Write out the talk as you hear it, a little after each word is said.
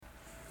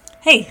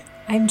Hey,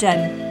 I'm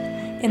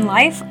Jen. In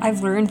life,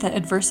 I've learned that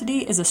adversity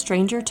is a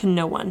stranger to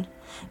no one.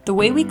 The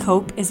way we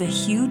cope is a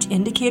huge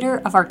indicator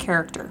of our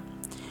character.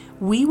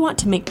 We want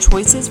to make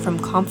choices from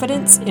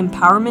confidence,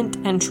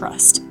 empowerment, and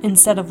trust,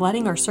 instead of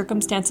letting our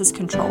circumstances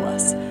control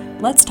us.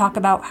 Let's talk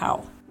about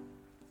how.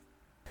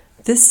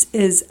 This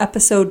is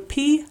episode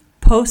P,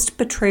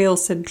 Post-Betrayal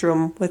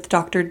Syndrome with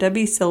Dr.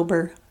 Debi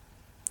Silber.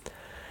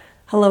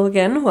 Hello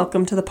again,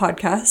 welcome to the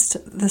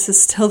podcast. This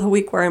is still the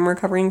week where I'm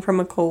recovering from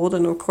a cold,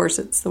 and of course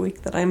it's the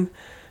week that I'm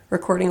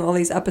recording all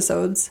these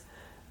episodes.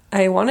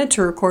 I wanted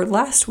to record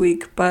last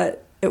week,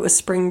 but it was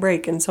spring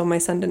break, and so my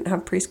son didn't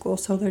have preschool,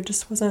 so there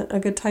just wasn't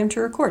a good time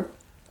to record.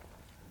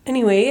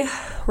 Anyway,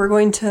 we're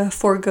going to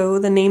forego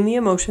the Name the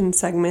Emotion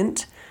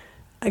segment.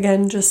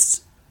 Again,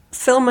 just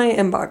fill my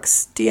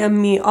inbox, DM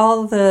me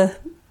all the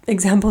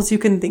examples you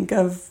can think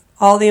of,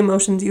 all the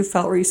emotions you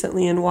felt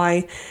recently and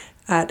why,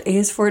 at A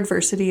is for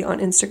Adversity on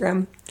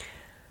Instagram.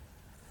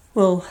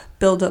 We'll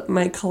build up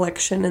my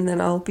collection and then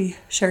I'll be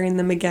sharing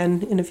them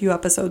again in a few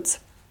episodes.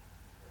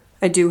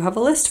 I do have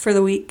a list for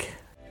the week.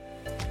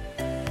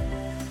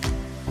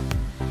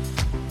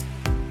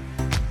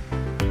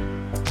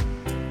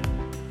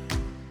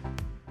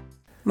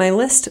 My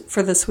list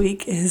for this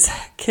week is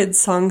kids'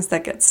 songs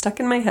that get stuck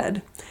in my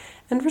head.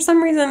 And for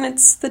some reason,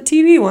 it's the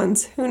TV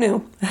ones. Who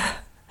knew?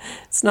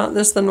 It's not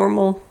just the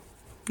normal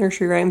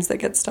nursery rhymes that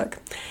get stuck.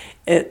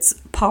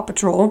 It's Paw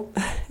Patrol,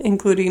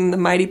 including the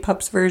Mighty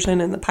Pups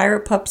version and the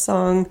Pirate Pup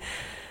song.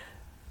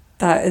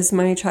 That is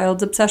my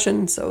child's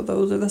obsession, so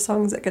those are the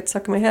songs that get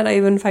stuck in my head. I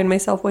even find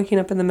myself waking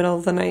up in the middle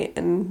of the night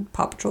and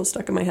Paw Patrol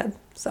stuck in my head.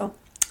 So,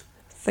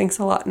 thanks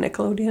a lot,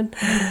 Nickelodeon.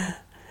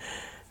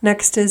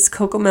 Next is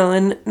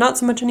Cocomelon. Not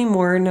so much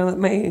anymore now that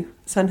my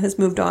son has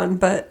moved on,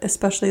 but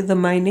especially the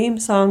My Name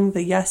song,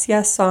 the Yes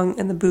Yes song,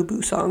 and the Boo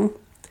Boo song.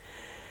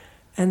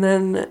 And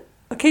then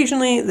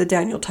occasionally the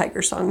Daniel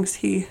Tiger songs.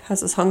 He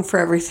has a song for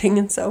everything,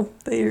 and so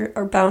they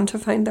are bound to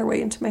find their way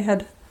into my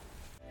head.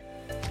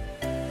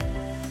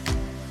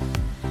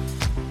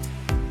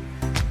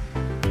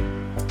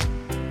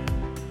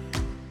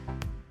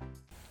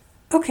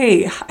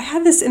 Okay, I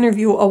had this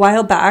interview a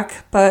while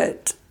back,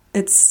 but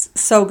it's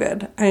so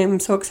good. I am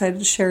so excited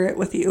to share it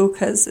with you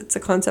because it's a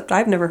concept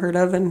I've never heard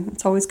of, and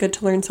it's always good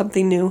to learn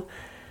something new.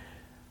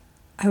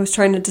 I was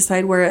trying to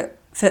decide where it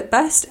fit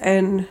best,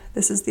 and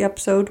this is the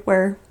episode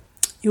where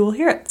you will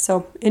hear it.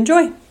 So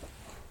enjoy.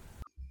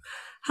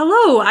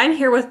 Hello, I'm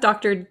here with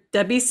Dr.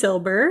 Debi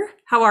Silber.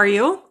 How are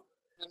you?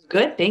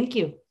 Good, thank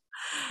you.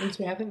 Thanks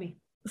for having me.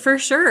 For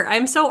sure.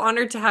 I'm so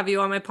honored to have you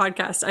on my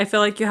podcast. I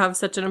feel like you have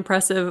such an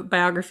impressive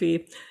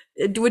biography.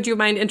 Would you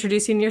mind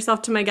introducing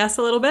yourself to my guests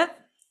a little bit?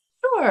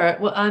 Sure.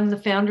 Well, I'm the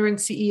founder and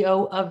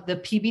CEO of the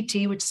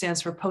PBT, which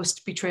stands for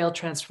Post-Betrayal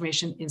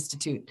Transformation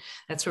Institute.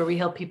 That's where we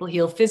help people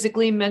heal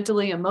physically,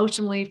 mentally,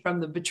 emotionally from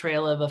the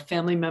betrayal of a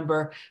family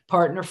member,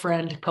 partner,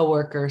 friend,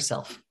 coworker,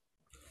 self.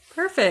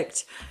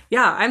 Perfect.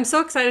 Yeah, I'm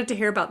so excited to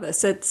hear about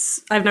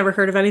this. I've never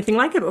heard of anything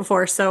like it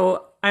before,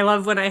 so I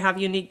love when I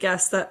have unique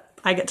guests that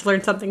I get to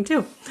learn something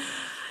too.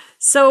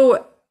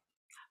 So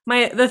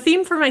the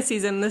theme for my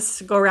season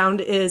this go around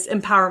is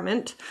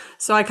empowerment.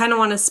 So I kind of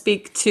want to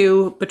speak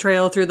to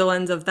betrayal through the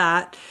lens of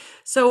that.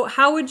 So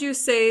how would you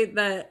say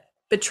that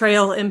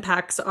betrayal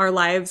impacts our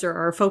lives or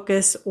our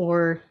focus,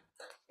 or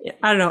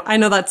I don't know. I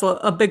know that's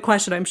a big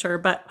question, I'm sure,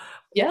 but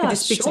could you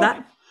speak to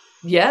that?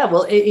 Yeah,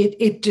 well,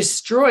 it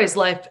destroys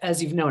life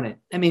as you've known it.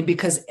 I mean,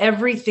 because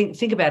everything,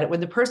 think about it. When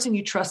the person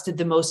you trusted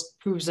the most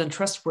proves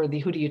untrustworthy,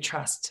 who do you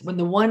trust? When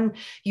the one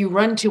you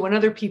run to when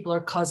other people are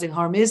causing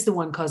harm is the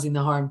one causing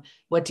the harm,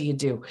 what do you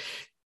do?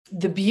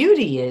 The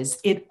beauty is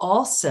it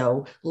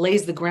also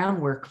lays the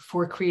groundwork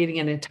for creating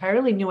an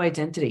entirely new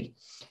identity.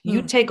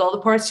 You take all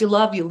the parts you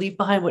love, you leave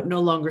behind what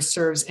no longer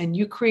serves, and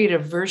you create a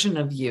version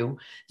of you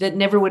that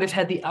never would have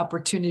had the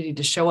opportunity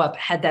to show up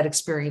had that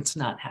experience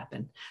not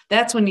happened.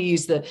 That's when you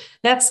use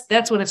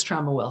that's when it's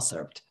trauma well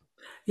served.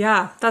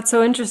 Yeah, that's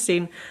so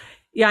interesting.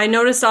 Yeah, I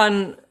noticed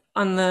on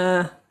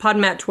the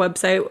Podmatch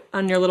website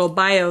on your little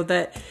bio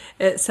that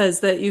it says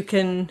that you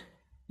can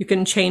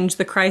change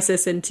the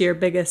crisis into your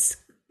biggest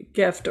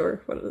gift,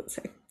 or what does it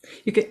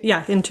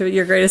say? Into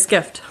your greatest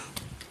gift.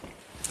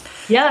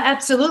 Yeah,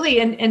 absolutely.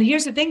 And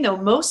here's the thing though,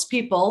 most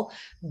people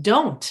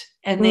don't.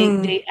 And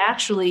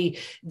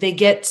they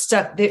get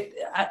stuck.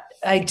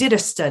 I did a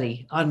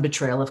study on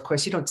betrayal. Of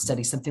course, you don't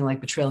study something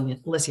like betrayal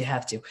unless you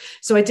have to.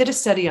 So I did a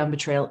study on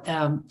betrayal,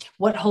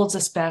 what holds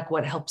us back,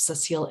 what helps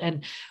us heal,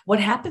 and what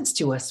happens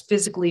to us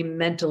physically,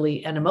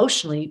 mentally, and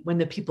emotionally when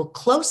the people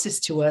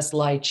closest to us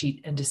lie,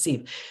 cheat, and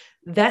deceive.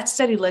 That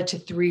study led to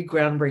 3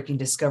 groundbreaking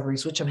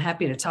discoveries, which I'm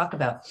happy to talk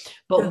about.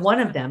 But one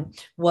of them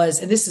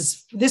was, and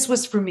this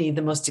was for me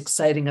the most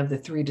exciting of the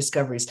 3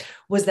 discoveries,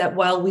 was that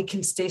while we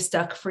can stay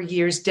stuck for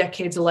years,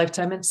 decades, a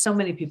lifetime, and so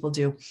many people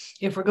do,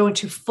 if we're going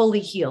to fully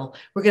heal,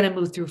 we're going to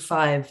move through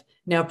 5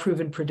 now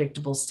proven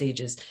predictable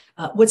stages.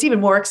 What's even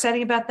more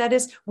exciting about that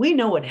is we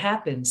know what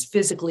happens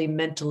physically,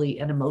 mentally,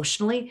 and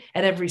emotionally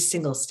at every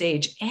single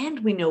stage,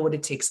 and we know what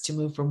it takes to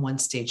move from one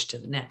stage to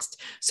the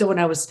next. So when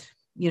I was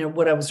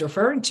what I was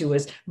referring to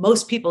is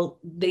most people,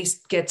 they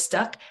get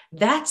stuck.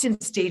 That's in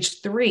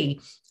stage 3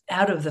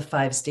 out of the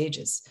 5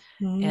 stages.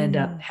 And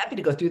happy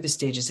to go through the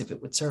stages if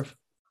it would serve.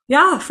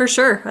 Yeah, for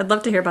sure. I'd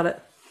love to hear about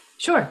it.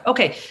 Sure.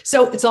 Okay.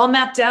 So it's all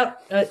mapped out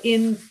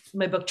in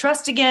my book,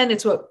 Trust Again.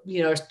 It's what,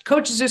 our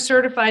coaches are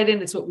certified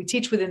in. It's what we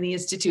teach within the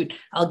Institute.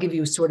 I'll give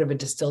you sort of a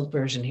distilled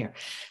version here.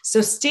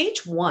 So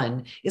stage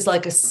 1 is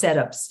like a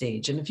setup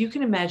stage. And if you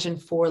can imagine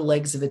 4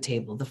 legs of a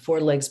table, the 4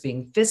 legs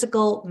being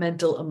physical,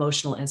 mental,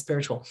 emotional, and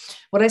spiritual.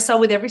 What I saw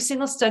with every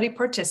single study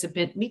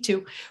participant, me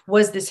too,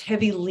 was this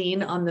heavy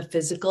lean on the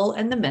physical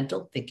and the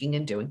mental thinking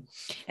and doing,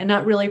 and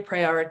not really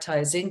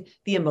prioritizing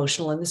the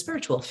emotional and the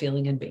spiritual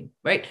feeling and being,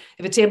 right?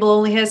 If a table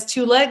only has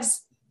 2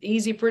 legs,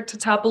 easy for it to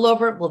topple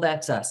over. Well,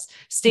 that's us.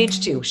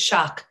 Stage 2,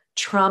 shock,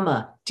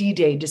 trauma,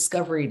 D-Day,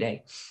 discovery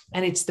day.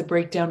 And it's the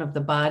breakdown of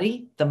the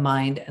body, the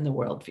mind, and the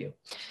worldview.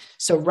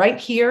 So right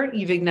here,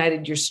 you've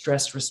ignited your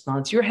stress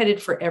response. You're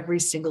headed for every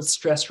single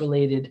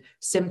stress-related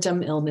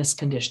symptom, illness,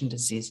 condition,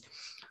 disease.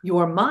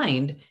 Your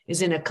mind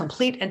is in a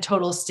complete and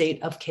total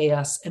state of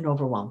chaos and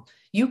overwhelm.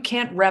 You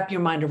can't wrap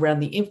your mind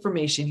around the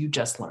information you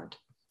just learned.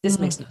 This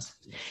makes no sense.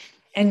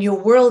 And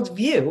your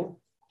worldview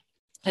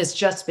has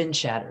just been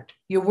shattered.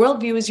 Your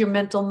worldview is your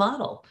mental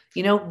model.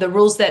 The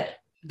rules that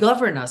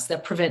govern us,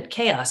 that prevent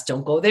chaos.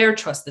 Don't go there.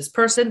 Trust this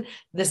person.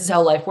 This is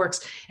how life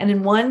works. And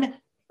in one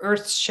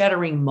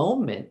earth-shattering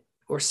moment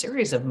or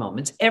series of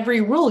moments, every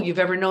rule you've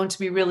ever known to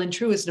be real and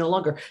true is no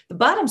longer. The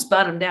bottom's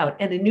bottomed out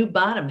and a new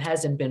bottom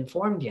hasn't been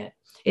formed yet.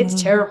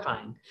 It's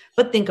terrifying.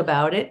 But think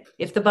about it.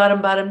 If the bottom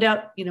bottomed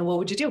out, what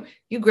would you do?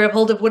 You grab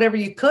hold of whatever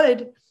you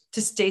could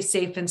to stay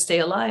safe and stay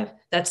alive.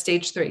 That's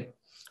stage 3.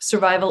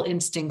 Survival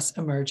instincts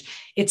emerge.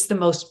 It's the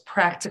most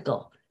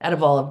practical out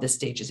of all of the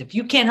stages. If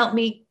you can't help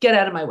me, get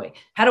out of my way.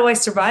 How do I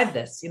survive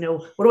this?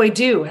 What do I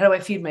do? How do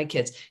I feed my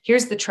kids?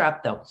 Here's the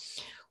trap though.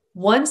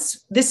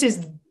 This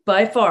is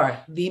by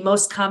far the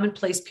most common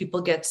place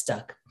people get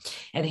stuck.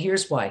 And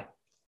here's why.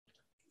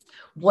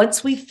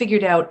 Once we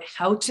figured out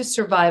how to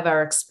survive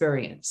our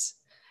experience,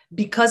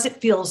 because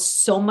it feels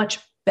so much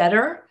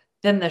better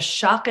than the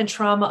shock and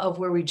trauma of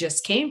where we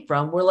just came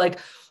from, we're like,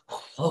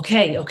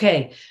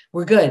 okay,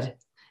 we're good.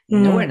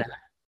 No, we're not.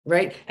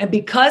 Right. And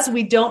because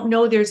we don't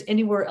know there's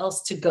anywhere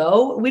else to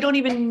go, we don't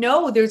even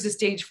know there's a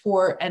stage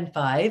 4 and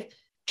 5.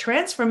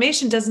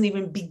 Transformation doesn't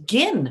even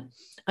begin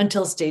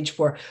until stage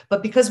 4.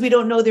 But because we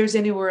don't know there's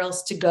anywhere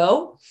else to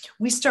go,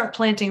 we start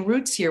planting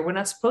roots here. We're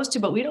not supposed to,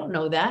 but we don't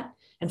know that.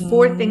 And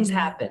 4 things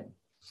happen.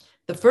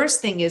 The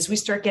first thing is we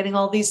start getting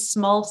all these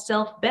small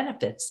self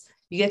benefits.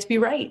 You get to be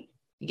right.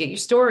 You get your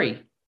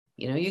story.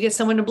 You get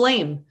someone to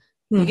blame.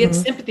 You get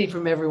sympathy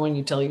from everyone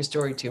you tell your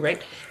story to,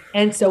 right?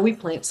 And so we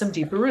plant some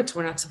deeper roots.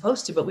 We're not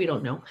supposed to, but we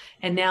don't know.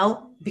 And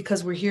now,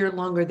 because we're here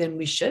longer than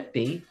we should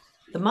be,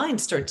 the mind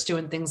starts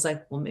doing things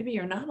like, well, maybe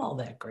you're not all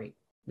that great.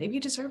 Maybe you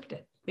deserved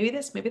it. Maybe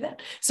this, maybe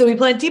that. So we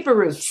plant deeper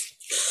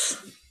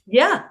roots.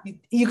 Yeah,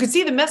 you can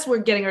see the mess we're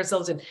getting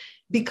ourselves in.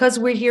 Because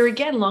we're here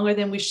again longer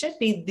than we should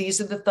be.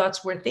 These are the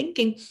thoughts we're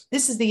thinking.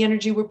 This is the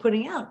energy we're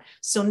putting out.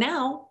 So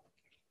now,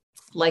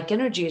 like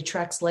energy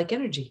attracts like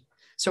energy.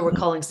 So we're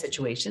calling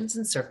situations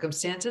and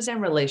circumstances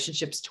and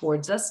relationships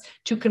towards us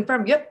to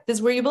confirm, yep, this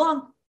is where you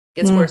belong.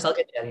 Gets worse. I'll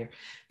get you out of here.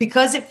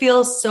 Because it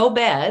feels so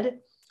bad,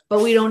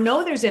 but we don't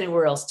know there's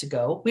anywhere else to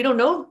go. We don't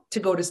know to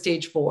go to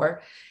stage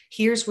 4.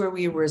 Here's where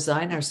we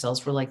resign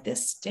ourselves. We're like,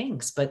 this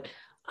stinks, but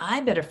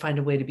I better find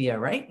a way to be all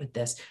right with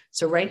this.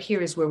 So right here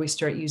is where we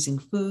start using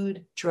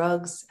food,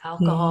 drugs,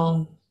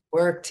 alcohol,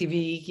 work,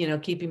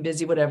 TV, keeping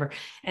busy, whatever.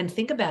 And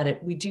think about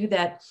it. We do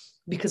that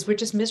because we're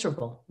just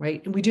miserable,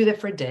 right? And we do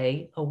that for a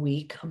day, a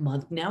week, a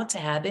month. Now it's a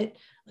habit,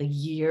 a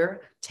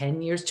year,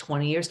 10 years,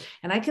 20 years.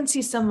 And I can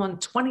see someone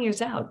 20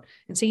 years out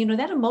and say,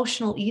 that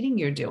emotional eating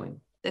you're doing,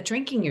 that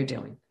drinking you're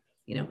doing,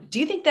 do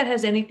you think that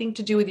has anything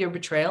to do with your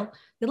betrayal?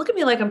 They look at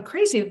me like I'm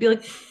crazy. It'd be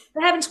like,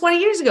 that happened 20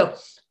 years ago.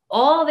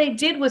 All they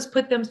did was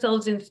put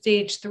themselves in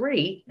stage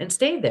 3 and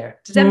stayed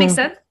there. Does that make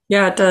sense?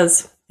 Yeah, it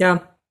does. Yeah.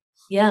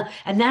 Yeah.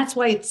 And that's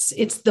why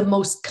it's the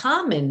most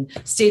common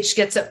stage to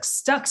get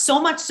stuck.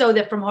 So much so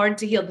that From Hard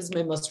to Heal, this is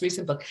my most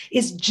recent book,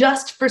 is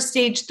just for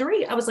stage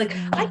 3. I was like,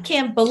 I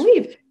can't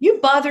believe you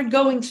bothered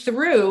going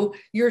through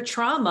your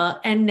trauma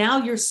and now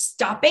you're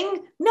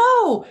stopping.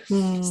 No.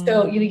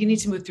 So, you need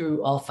to move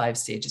through all 5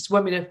 stages.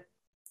 Want me to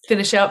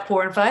finish out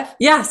 4 and 5?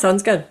 Yeah.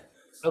 Sounds good.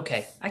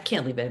 Okay. I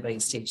can't leave anybody in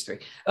stage 3.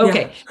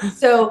 Okay. Yeah.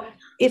 So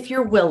if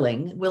you're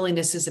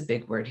willingness is a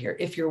big word here.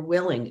 If you're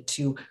willing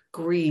to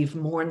grieve,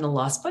 mourn the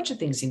loss, bunch of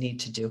things you need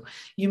to do,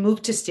 you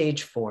move to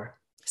stage 4.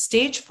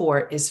 Stage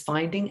 4 is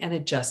finding and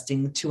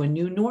adjusting to a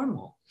new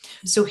normal.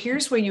 So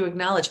here's where you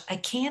acknowledge, I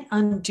can't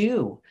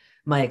undo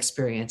my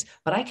experience,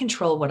 but I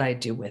control what I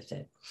do with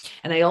it.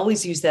 And I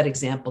always use that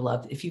example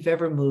of if you've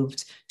ever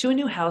moved to a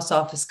new house,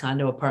 office,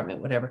 condo,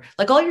 apartment, whatever,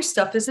 like all your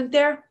stuff isn't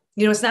there.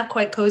 It's not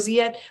quite cozy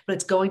yet, but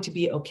it's going to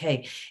be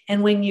okay.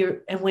 And when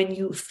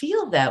you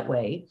feel that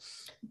way,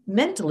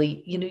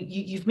 mentally,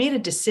 you've made a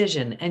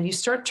decision and you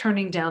start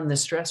turning down the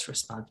stress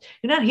response.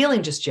 You're not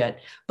healing just yet,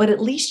 but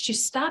at least you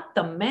stop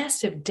the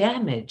massive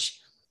damage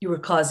you were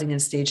causing in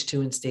stage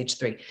 2 and stage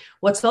 3.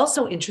 What's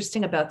also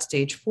interesting about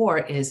stage 4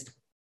 is,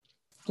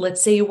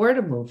 let's say you were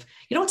to move,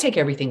 you don't take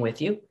everything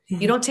with you.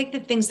 You don't take the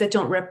things that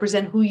don't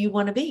represent who you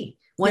want to be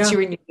once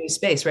you're in your new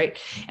space, right?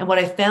 And what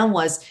I found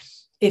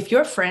was, if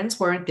your friends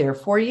weren't there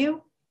for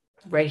you,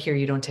 right here,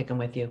 you don't take them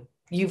with you.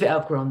 You've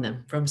outgrown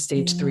them from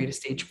stage 3 to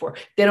stage 4.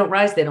 They don't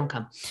rise, they don't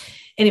come.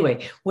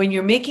 Anyway, when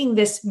you're making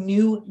this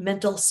new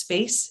mental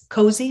space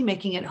cozy,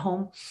 making it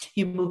home,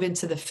 you move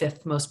into the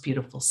 5th most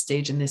beautiful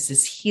stage. And this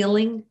is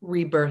healing,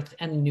 rebirth,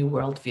 and a new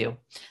worldview.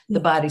 The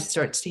body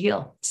starts to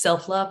heal.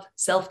 Self-love,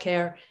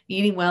 self-care,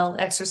 eating well,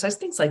 exercise,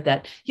 things like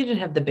that. You didn't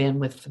have the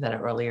bandwidth for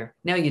that earlier.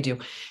 Now you do.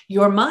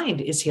 Your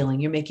mind is healing.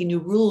 You're making new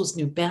rules,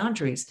 new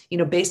boundaries,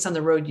 based on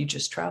the road you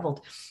just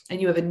traveled.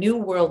 And you have a new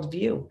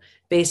worldview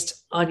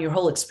based on your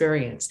whole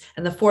experience.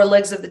 And the 4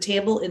 legs of the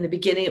table, in the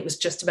beginning, it was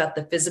just about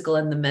the physical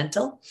and the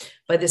mental.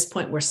 By this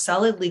point, we're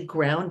solidly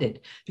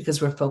grounded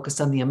because we're focused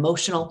on the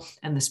emotional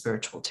and the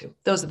spiritual too.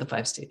 Those are the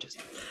 5 stages.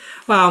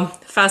 Wow.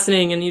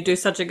 Fascinating. And you do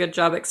such a good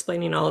job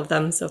explaining all of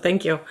them. So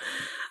thank you.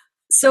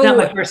 So not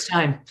my first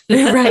time.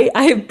 Right.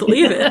 I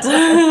believe it.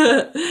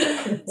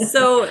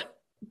 So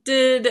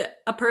did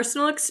a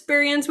personal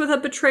experience with a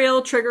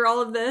betrayal trigger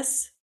all of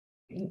this?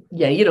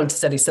 Yeah, you don't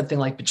study something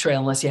like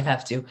betrayal unless you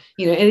have to, and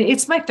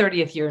it's my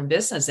 30th year in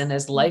business. And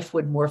as life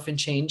would morph and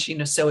change,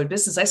 so in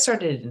business, I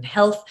started in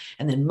health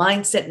and then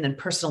mindset and then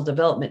personal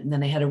development. And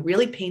then I had a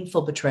really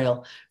painful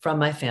betrayal from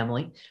my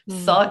family,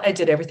 thought I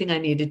did everything I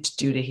needed to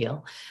do to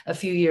heal. A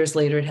few years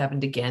later, it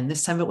happened again.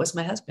 This time it was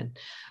my husband.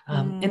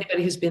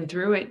 Anybody who's been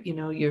through it,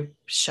 you're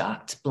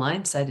shocked,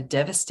 blindsided,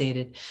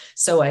 devastated.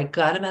 So I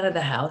got him out of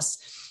the house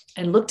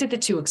and looked at the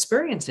 2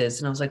 experiences.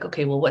 And I was like,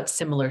 okay, well, what's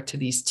similar to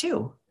these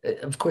 2?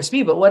 Of course,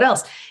 me, but what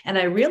else? And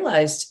I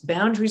realized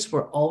boundaries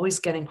were always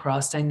getting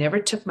crossed. I never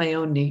took my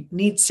own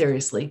needs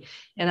seriously.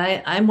 And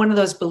I'm one of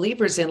those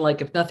believers in,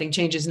 like, if nothing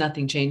changes,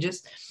 nothing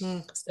changes.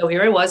 So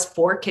here I was,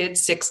 4 kids,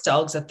 6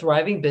 dogs, a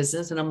thriving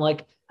business. And I'm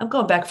like, I'm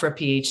going back for a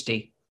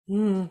PhD.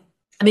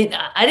 I mean,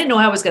 I didn't know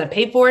how I was going to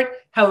pay for it,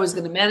 how I was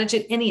going to manage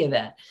it, any of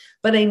that.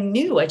 But I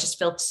just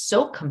felt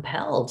so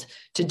compelled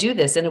to do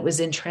this. And it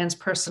was in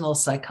transpersonal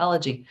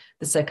psychology,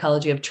 the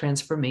psychology of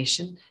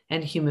transformation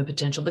and human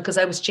potential, because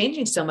I was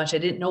changing so much. I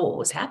didn't know what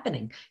was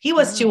happening. He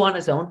was too on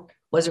his own,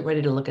 wasn't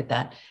ready to look at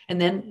that.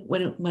 And then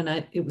when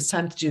it was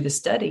time to do the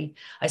study,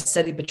 I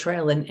studied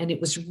betrayal. And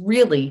it was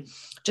really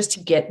just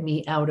to get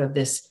me out of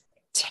this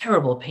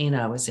terrible pain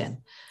I was in.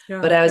 Yeah.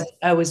 But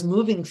I was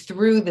moving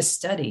through the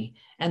study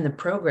and the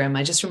program.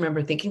 I just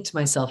remember thinking to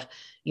myself,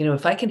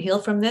 if I can heal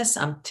from this,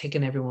 I'm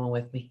taking everyone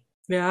with me.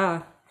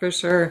 Yeah, for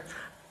sure.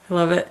 I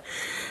love it.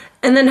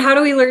 And then how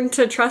do we learn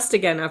to trust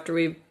again after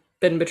we've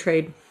been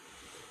betrayed?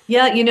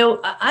 Yeah,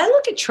 I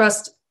look at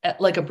trust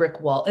like a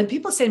brick wall. And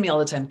people say to me all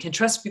the time, can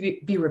trust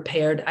be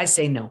repaired? I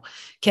say no.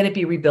 Can it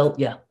be rebuilt?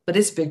 Yeah, but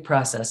it's a big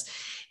process.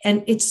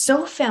 And it's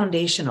so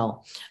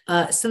foundational.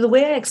 So the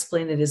way I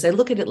explain it is I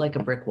look at it like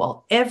a brick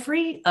wall.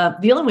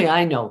 The only way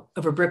I know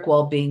of a brick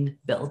wall being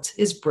built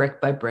is brick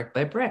by brick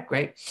by brick,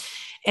 right?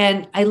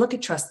 And I look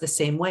at trust the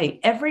same way.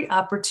 Every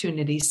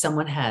opportunity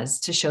someone has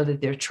to show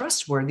that they're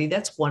trustworthy,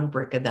 that's one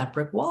brick of that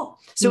brick wall.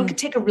 So it could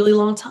take a really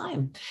long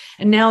time.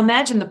 And now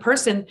imagine the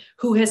person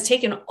who has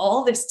taken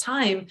all this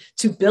time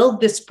to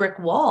build this brick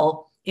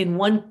wall in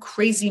one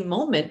crazy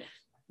moment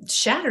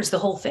shatters the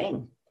whole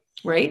thing,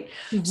 right?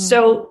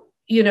 So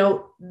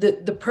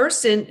the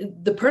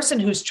person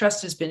whose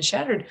trust has been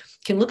shattered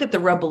can look at the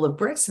rubble of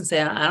bricks and say,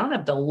 I don't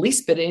have the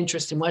least bit of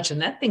interest in watching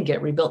that thing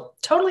get rebuilt.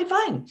 Totally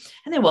fine.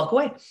 And they walk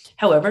away.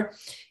 However,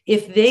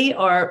 if they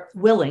are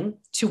willing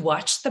to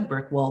watch the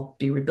brick wall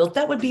be rebuilt,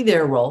 that would be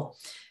their role.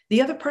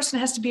 The other person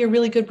has to be a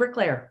really good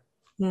bricklayer.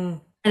 And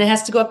it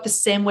has to go up the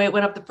same way it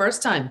went up the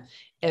first time.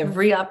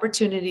 Every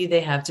opportunity they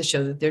have to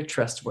show that they're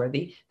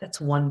trustworthy, that's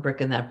one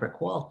brick in that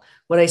brick wall.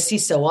 What I see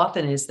so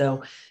often is,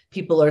 though,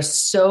 people are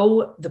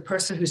the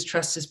person whose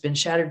trust has been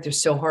shattered, they're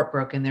so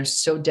heartbroken, they're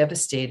so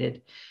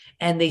devastated.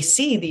 And they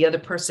see the other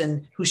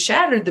person who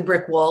shattered the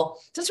brick wall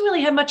doesn't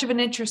really have much of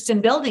an interest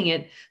in building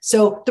it.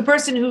 So the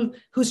person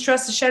whose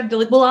trust is shattered, they're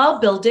like, well, I'll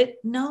build it.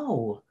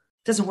 No,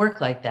 it doesn't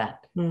work like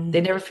that. They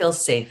never feel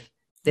safe.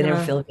 They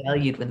never feel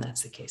valued when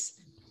that's the case.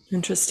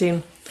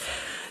 Interesting.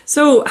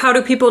 So how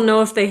do people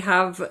know if they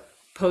have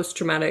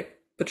post-traumatic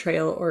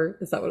betrayal, or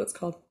is that what it's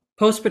called?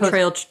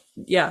 Post-betrayal.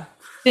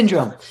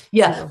 Syndrome.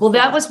 Yeah. Well,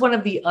 that was one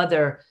of the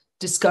other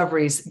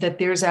discoveries, that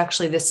there's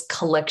actually this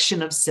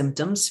collection of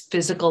symptoms,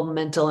 physical,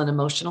 mental, and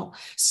emotional,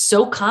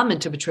 so common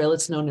to betrayal.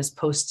 It's known as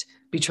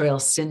post-betrayal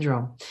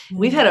syndrome.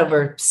 We've had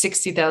over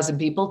 60,000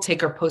 people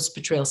take our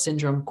post-betrayal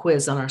syndrome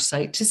quiz on our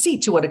site to see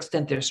to what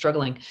extent they're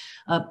struggling.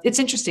 It's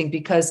interesting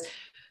because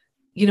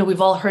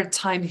we've all heard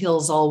time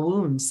heals all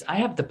wounds. I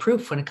have the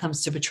proof when it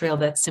comes to betrayal.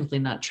 That's simply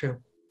not true.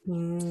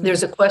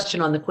 There's a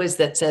question on the quiz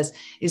that says,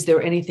 is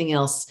there anything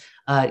else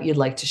you'd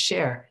like to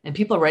share? And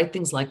people write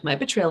things like, my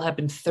betrayal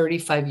happened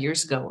 35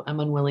 years ago. I'm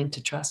unwilling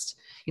to trust.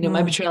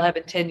 My betrayal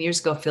happened 10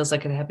 years ago. Feels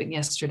like it happened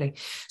yesterday.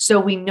 So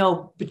we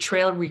know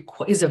betrayal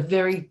is a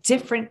very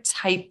different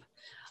type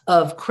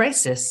of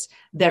crisis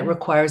that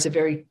requires a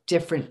very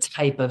different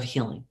type of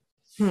healing.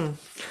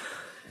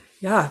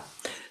 Yeah.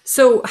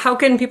 So how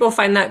can people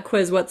find that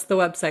quiz? What's the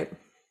website?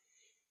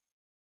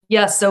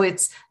 Yeah, so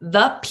it's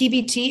the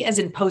PBT, as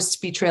in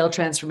post-betrayal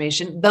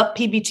transformation,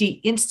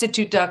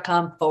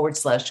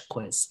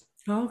 thepbtinstitute.com/quiz.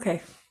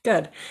 Okay,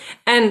 good.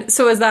 And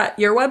so is that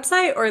your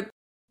website or?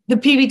 The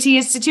PBT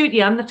Institute?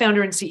 Yeah, I'm the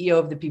founder and CEO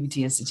of the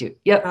PBT Institute.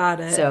 Yep. Got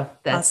it. So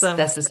that's Awesome.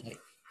 the site.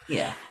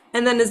 Yeah.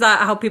 And then is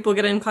that how people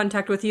get in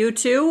contact with you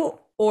too?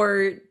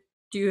 Or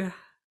do you?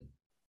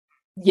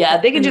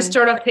 Yeah, they can just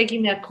start off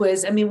taking that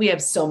quiz. I mean, we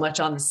have so much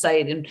on the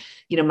site, and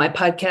my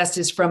podcast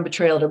is From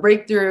Betrayal to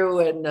Breakthrough,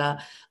 and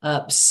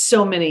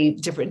so many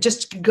different.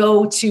 Just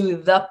go to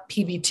the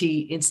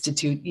PBT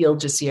Institute; you'll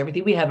just see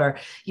everything. We have our,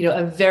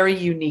 a very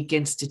unique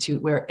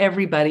institute where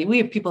we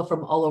have people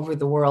from all over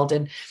the world,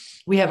 and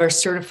we have our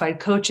certified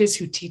coaches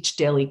who teach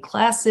daily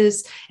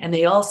classes, and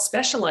they all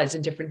specialize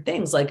in different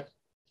things, like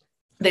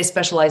they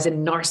specialize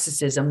in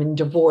narcissism, in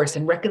divorce,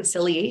 and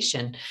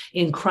reconciliation,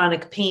 in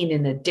chronic pain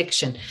and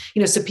addiction.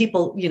 So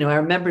people,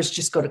 our members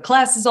just go to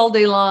classes all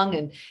day long,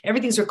 and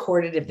everything's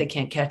recorded if they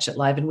can't catch it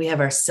live. And we have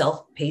our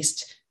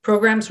self-paced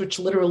programs, which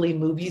literally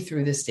move you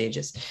through the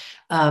stages.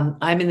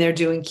 I'm in there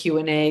doing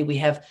Q&A. We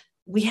have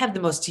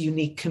the most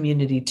unique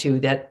community too,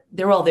 that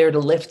they're all there to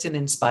lift and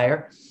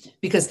inspire,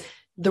 because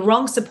the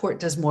wrong support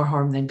does more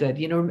harm than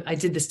good. I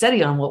did the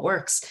study on what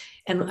works,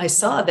 and I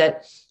saw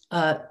that,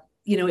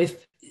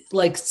 if,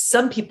 like,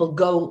 some people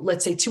go,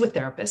 let's say, to a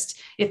therapist,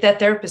 if that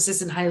therapist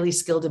isn't highly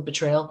skilled at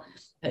betrayal,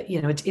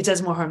 it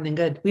does more harm than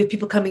good. We have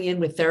people coming in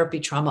with therapy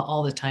trauma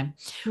all the time.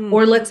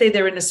 Or let's say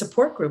they're in a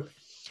support group,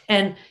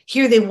 and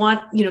here they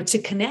want, to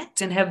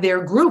connect and have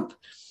their group.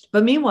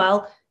 But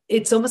meanwhile,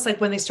 it's almost like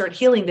when they start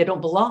healing, they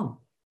don't belong.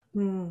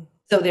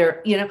 So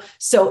they're,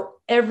 so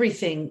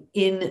everything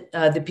in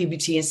the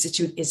PBT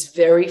Institute is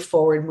very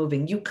forward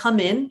moving. You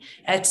come in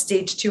at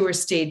stage 2 or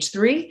stage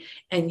 3,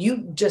 and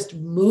you just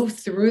move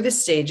through the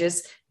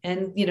stages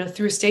and,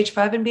 through stage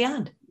 5 and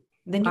beyond.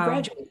 And then you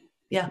graduate.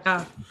 Yeah.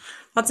 Wow.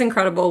 That's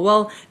incredible.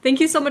 Well, thank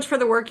you so much for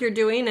the work you're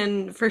doing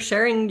and for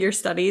sharing your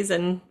studies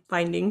and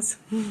findings.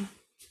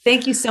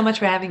 Thank you so much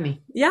for having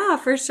me. Yeah,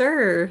 for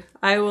sure.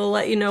 I will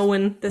let you know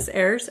when this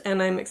airs,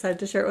 and I'm excited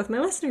to share it with my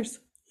listeners.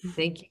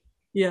 Thank you.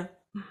 Yeah.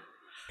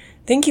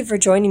 Thank you for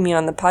joining me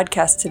on the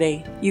podcast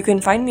today. You can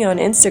find me on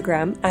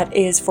Instagram at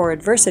A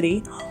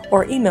is4Adversity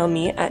or email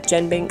me at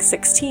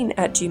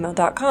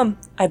jenbank16@gmail.com.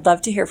 I'd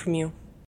love to hear from you.